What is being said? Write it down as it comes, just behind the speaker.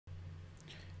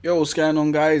Yo, what's going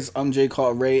on, guys? I'm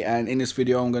Cartere, and in this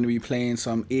video I'm going to be playing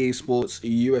some EA Sports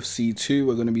UFC 2.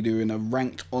 We're going to be doing a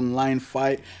ranked online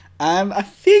fight, and I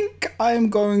think I'm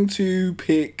going to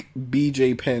pick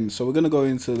BJ Penn. So we're going to go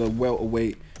into the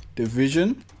welterweight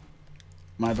division.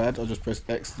 My bad, I just pressed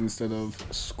X instead of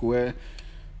square,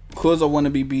 because I want to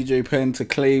be BJ Penn to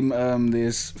claim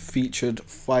this featured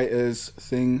fighters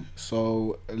thing.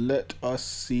 So let us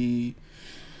see.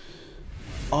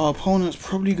 Our opponent's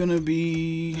probably gonna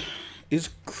be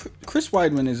Chris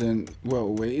Weidman isn't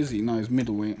welterweight, is he? No, he's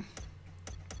middleweight.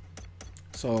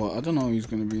 So I don't know who he's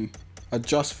gonna be. I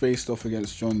just faced off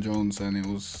against John Jones and it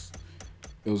was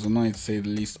annoying to say the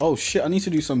least. Oh shit! I need to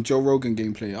do some Joe Rogan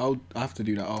gameplay. I have to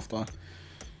do that after.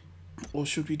 Or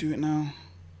should we do it now?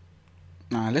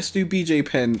 Nah, let's do BJ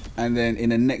Penn, and then in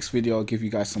the next video I'll give you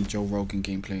guys some Joe Rogan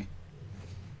gameplay.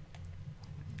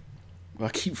 I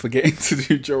keep forgetting to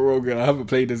do Joe Rogan. I haven't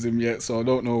played as him yet, so I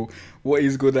don't know what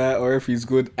he's good at or if he's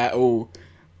good at all.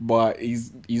 But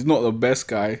he's not the best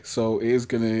guy, so it is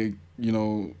gonna, you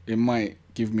know, it might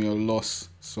give me a loss.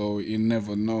 So you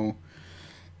never know.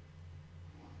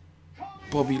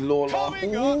 Robbie Lawler. Robbie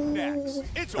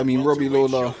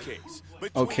Lawler.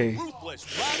 Okay.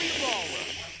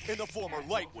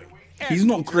 He's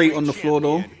not great on the floor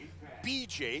though.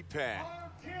 BJ Penn.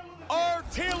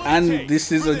 And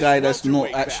this is a guy that's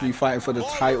not actually fighting for the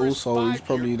title, so he's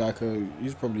probably like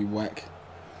he's probably whack.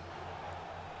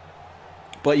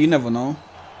 But you never know.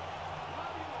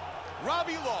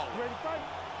 Robbie Lawler.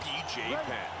 BJ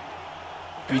Penn.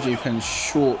 BJ Penn's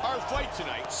short.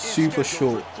 Super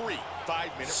short.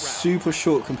 Super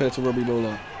short compared to Robbie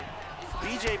Lawler.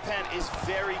 BJ Penn is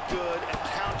very good at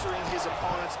countering his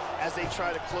opponents as they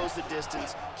try to close the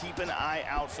distance. Keep an eye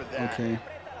out for that. Okay.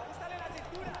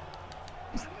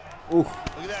 Oh,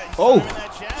 oh,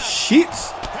 shit!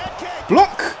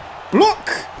 Block,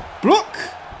 block, block.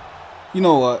 You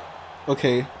know what?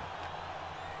 Okay,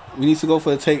 we need to go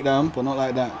for a takedown, but not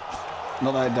like that.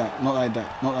 Not like that. Not like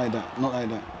that. Not like that. Not like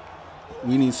that.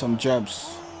 We need some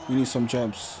jabs. We need some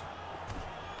jabs.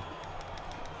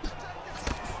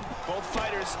 Both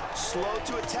fighters slow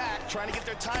to attack, trying to get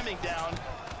their timing down.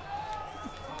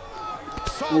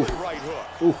 Solid right hook.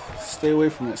 Ooh, stay away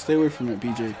from it. Stay away from it,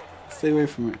 BJ. Stay away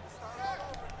from it.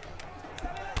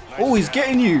 Oh, he's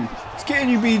getting you. He's getting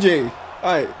you, BJ.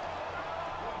 All right.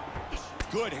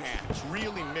 Good hands,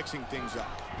 really mixing things up.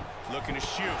 Looking to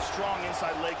shoot. Strong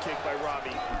inside leg kick by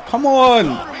Robbie. Come on.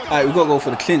 All right, we got to go for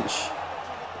the clinch.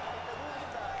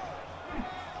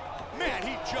 Man,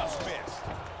 he just missed.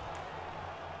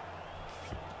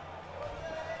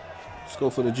 Let's go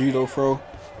for the judo throw.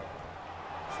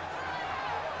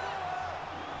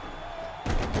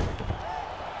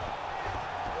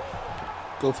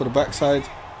 Go for the backside.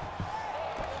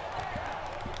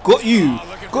 Got you.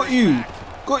 Got you.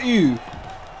 Got you.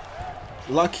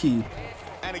 Lucky.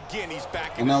 And again, he's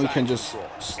back. And now we can just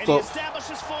stop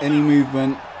any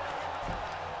movement.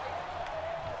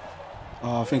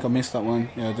 Oh, I think I missed that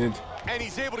one. Yeah, I did. And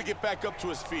he's able to get back up to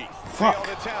his feet. Fuck.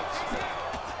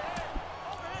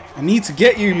 I need to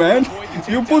get you, man.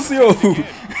 You're pussy.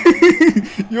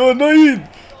 You're annoying.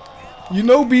 You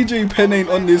know BJ Penn ain't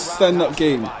on this stand-up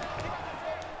game.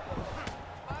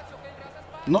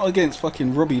 Not against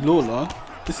fucking Robbie Lawler.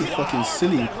 This is fucking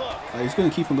silly. He's going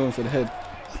to keep on going for the head.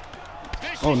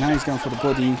 Oh, now he's going for the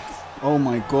body. Oh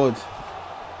my god.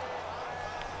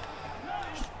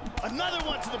 Another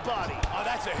one to the body. Oh,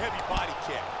 that's a heavy body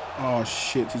kick. Oh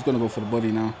shit, he's going to go for the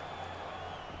body now.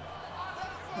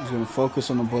 He's going to focus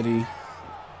on the body.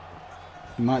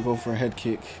 He might go for a head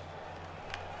kick.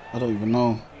 I don't even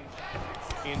know.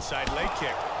 Inside leg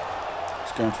kick.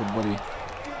 He's going for the body.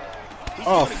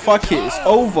 Oh, fuck it. It's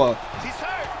over. He's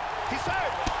hurt. He's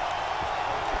hurt.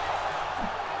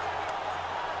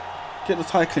 Get the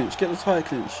tie clinch. Get the tie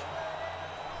clinch.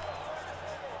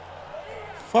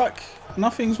 Fuck.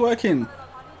 Nothing's working.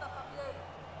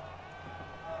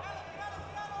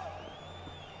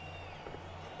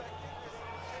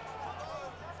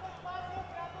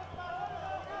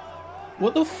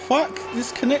 What the fuck?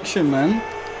 This connection, man.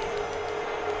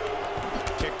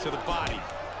 Kick to the body.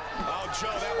 Oh, Joe,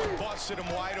 that one busted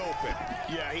him wide open.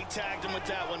 Yeah, he tagged him with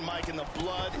that one, Mike, and the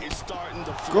blood is starting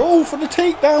to flow. Go for the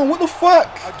takedown. What the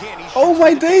fuck? Again, oh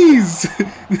my days.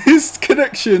 This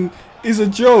connection is a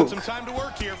joke. Some time to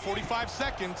work here. 45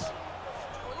 seconds.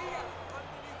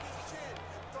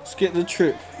 Let's get the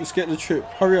trip. Let's get the trip.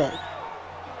 Hurry up.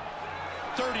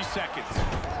 30 seconds.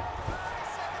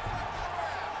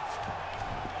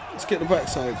 Let's get the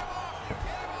backside.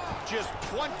 Just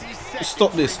 20 seconds. Let's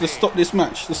stop this. Let's stop this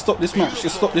match. Let's stop this match.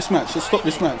 Let's stop this match. Let's stop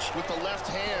this match. With the left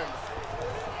hand.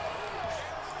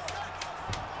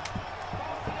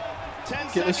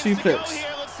 Get the suplex.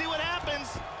 Let's see what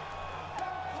happens.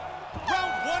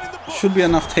 Round 1 in the book. Should be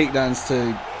enough takedowns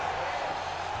to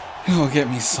get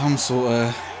me some sort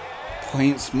of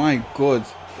points. My God.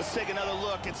 Let's take another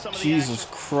look at some of the Jesus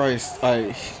action. Christ.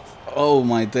 Oh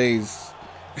my days.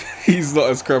 He's not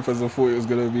as crap as I thought it was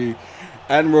going to be.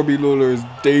 And Robbie Lawler is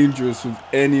dangerous with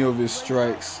any of his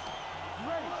strikes.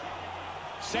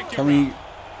 Can we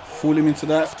fool him into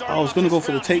that? I was going to go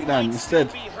for the takedown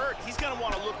instead. He's going to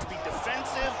want to look to be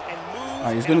defensive and move.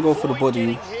 Alright, he's going to go for the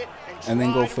body and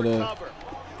then go for the...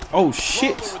 Oh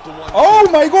shit. Oh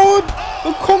my God.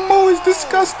 The combo is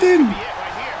disgusting.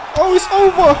 Oh, it's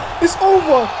over. It's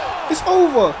over. It's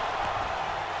over.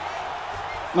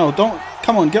 No, don't.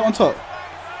 Come on, get on top.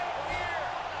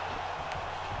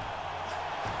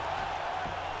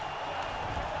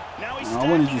 No, I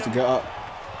wanted you to get up.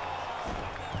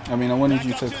 I mean, I wanted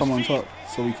you to come on top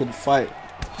so we could fight.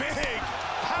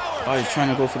 Oh, he's trying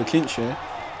to go for the clinch here.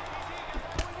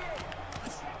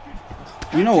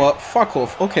 You know what? Fuck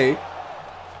off. Okay.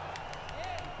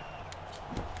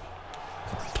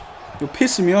 You're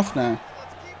pissing me off now.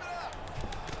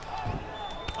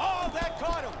 Oh, that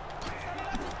caught him.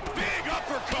 Big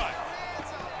uppercut.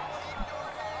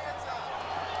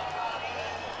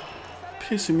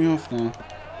 Pissing me off now.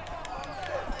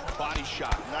 Body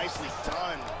shot. Nicely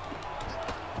done.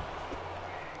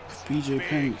 BJ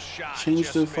Penn,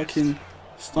 change the fucking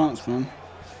stance, man.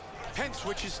 Penn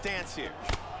switches stance here.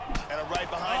 And a right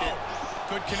behind it.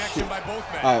 Good connection by both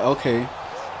men. Alright, okay.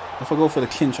 If I go for the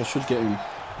clinch, I should get him.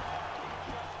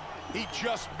 He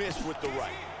just missed with the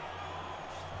right.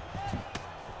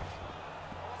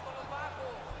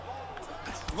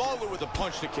 Lawler with a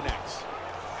punch that connects.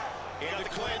 And the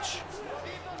clinch.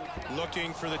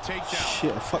 Looking for the takedown.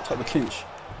 Shit, I fucked up the clinch.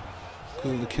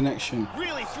 Because of the connection.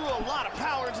 Really threw a lot of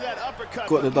power into that uppercut.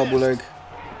 Got the double leg.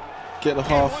 Get the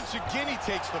And half. once again, he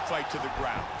takes the fight to the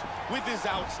ground. With his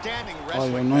outstanding you're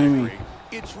wrestling annoying me. pedigree,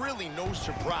 it's really no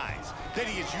surprise that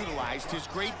he has utilized his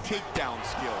great takedown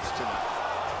skills tonight.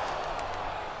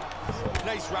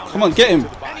 Nice round. Come on, get him.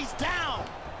 And he's down.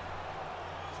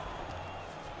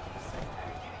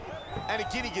 And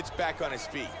again, he gets back on his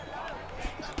feet.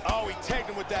 Oh, he tagged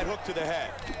him with that hook to the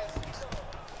head.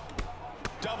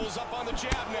 Doubles up on the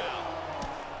jab now.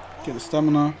 Get the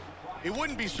stamina. It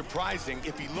wouldn't be surprising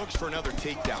if he looks for another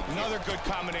takedown. Another good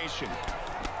combination.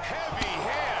 Heavy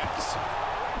hands.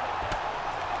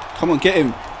 Come on, get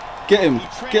him. Get him.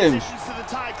 Get him. Transitions to the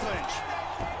tie clinch.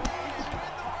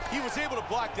 He was able to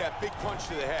block that big punch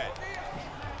to the head.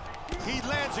 He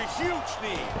lands a huge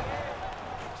knee.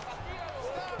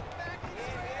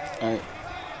 Alright.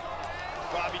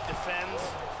 Robbie defends.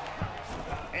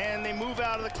 And they move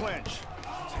out of the clinch.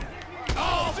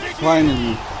 Oh, big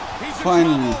Finally.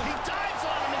 Finally. He dives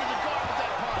on him into the guard with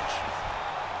that punch.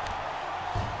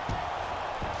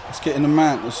 Let's get in the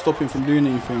mount. Let's stop him from doing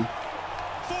anything.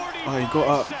 Oh, he got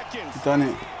up. seconds. He done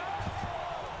it.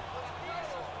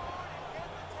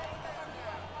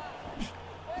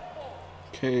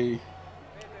 Okay.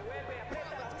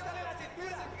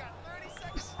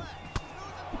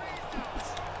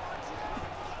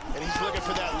 And he's looking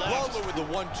for that left. Lawler with the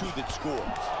 1-2 that scores.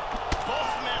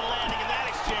 Both men landing in that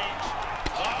exchange.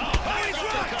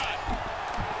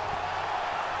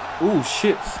 Oh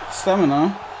shit.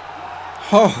 Stamina.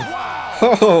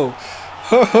 Oh.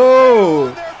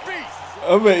 Oh.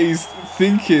 I bet he's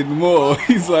thinking more.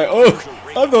 He's like, oh,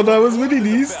 I thought I was winning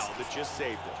these.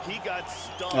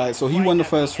 Alright, so he won the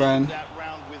first round.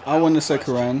 I won the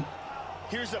second round.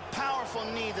 Here's a powerful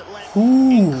knee that lands.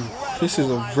 Ooh, this is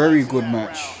a very good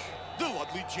match.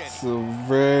 It's a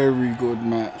very good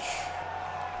match.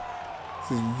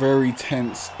 This is very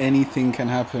tense. Anything can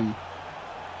happen.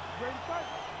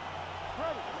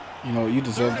 You know, you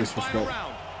deserve this respect.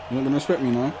 You're not gonna respect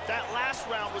me now. That last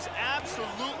round was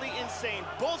absolutely insane.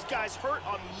 Both guys hurt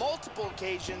on multiple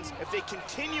occasions. If they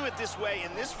continue it this way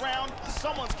in this round,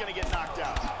 someone's gonna get knocked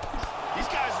out. These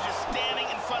guys are just standing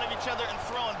in front of each other and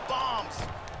throwing bombs.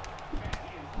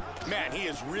 Man, he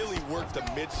has really worked the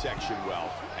midsection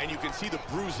well, and you can see the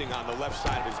bruising on the left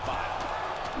side of his body.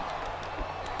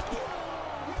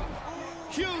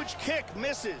 Huge kick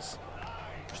misses.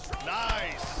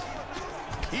 Nice.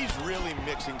 He's really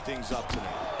mixing things up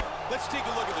tonight. Let's take a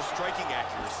look at the striking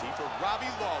accuracy for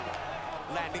Robbie Lawler,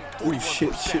 landing 41% Ooh, shit.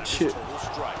 of his total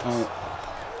strikes.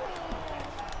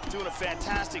 Doing a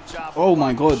fantastic job. Oh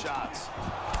my god. Shots.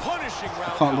 Punishing round.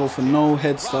 I can't go for no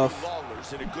head Robbie stuff.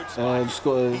 Lawler's in a good spot. Just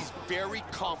gotta. He's very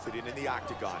confident in the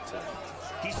octagon tonight.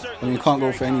 He certainly And you looks can't go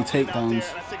very for any confident out there, takedowns.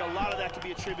 and I think a lot of that could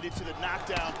be attributed to the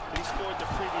knockdown that he scored the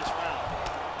previous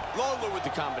round. Lawler with the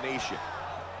combination.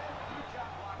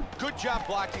 Good job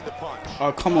blocking the punch.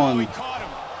 Oh, come on. He caught him.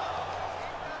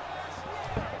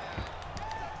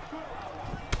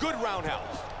 Good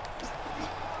roundhouse.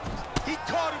 He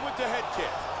caught him with the head kick.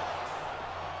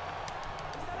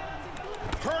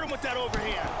 Hurt him with that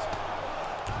overhand.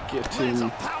 Get Lands a him.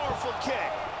 powerful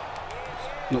kick.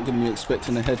 Not going to be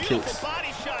expecting the head kicks. Beautiful body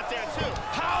shot there, too.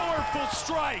 Powerful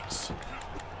strikes.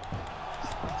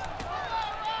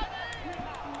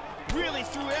 Really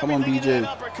threw Come on, everything into BJ. that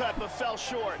uppercut, but fell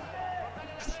short.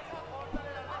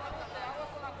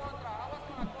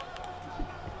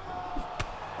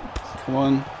 Come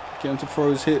on. Get him to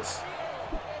throw his hits.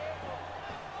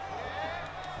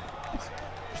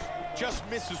 Just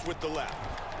misses with the left.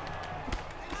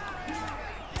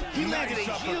 He landed a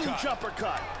Nice huge uppercut.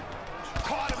 uppercut.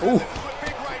 Caught him Ooh. with a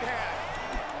big right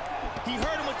hand. He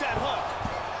hurt him with that hook.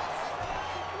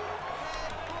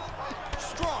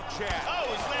 Strong jab. Oh,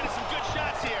 he's landed some good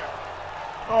shots here.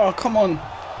 Oh, come on.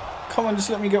 Come on, just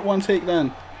let me get one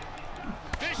takedown.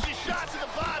 Vicious shot to the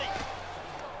body.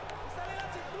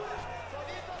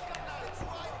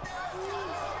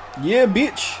 Yeah,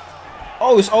 bitch.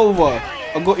 Oh, it's over.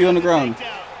 I got you on the ground.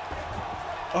 Takedown.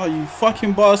 Oh, you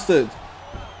fucking bastard.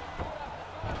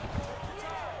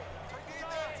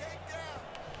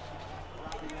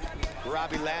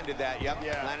 Robbie landed that. Yep.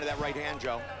 Yeah. Landed that right hand,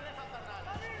 Joe.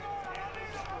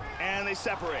 And they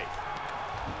separate.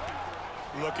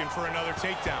 Looking for another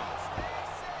takedown.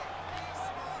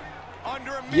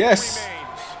 Under a minute Yes.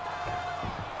 remains.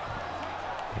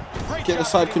 Great Get the job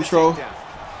side getting control.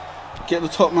 takedown. Get the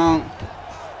top mount.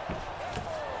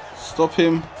 Stop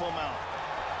him. Full mount.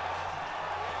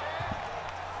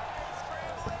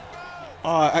 Oh,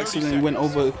 I accidentally went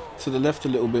over to the left a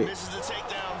little bit. Misses the takedown.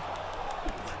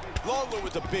 Lawler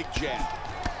with a big jab.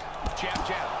 Jab,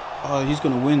 jab. Oh, he's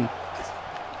going to win.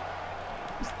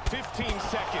 15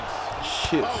 seconds.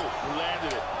 Shit. Oh, he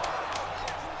landed it.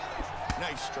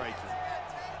 Nice striking.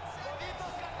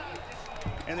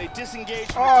 And they disengage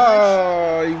from the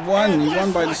Oh, he won. He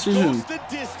won by This decision. goes the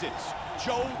distance.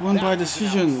 Joe, Won that by was an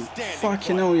decision. outstanding Fucking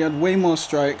fight. hell, he had way more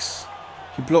strikes.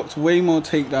 He blocked way more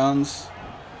takedowns.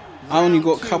 I only got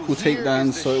a Round couple two, here is takedowns,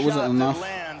 the so it shot wasn't that enough.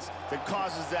 lands that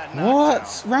causes that What?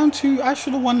 knockdown. Round 2? I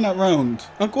should have won that round.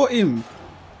 I got him.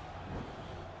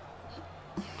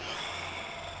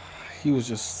 He was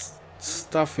just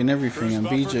stuffing everything, and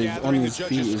BJ on his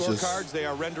feet is just they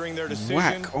are rendering their decision.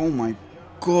 whack. Oh my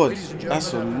god,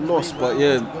 that's a loss. But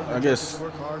yeah, I guess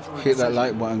hit that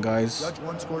like button, guys. Judge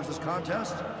 1 scores this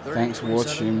contest. Thanks for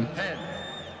watching. Penn.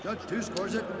 Judge 2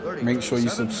 scores it 30. Make sure you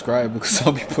subscribe because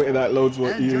I'll be putting out loads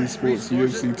more EA Sports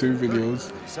UFC 2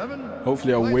 videos.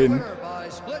 Hopefully I'll win. By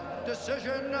split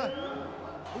decision,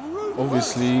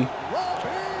 Obviously,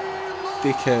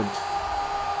 dickhead.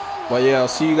 But yeah, I'll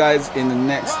see you guys in the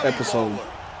next Robbie episode. Lawler,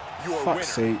 your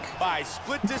Fuck's winner sake. by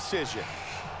split decision.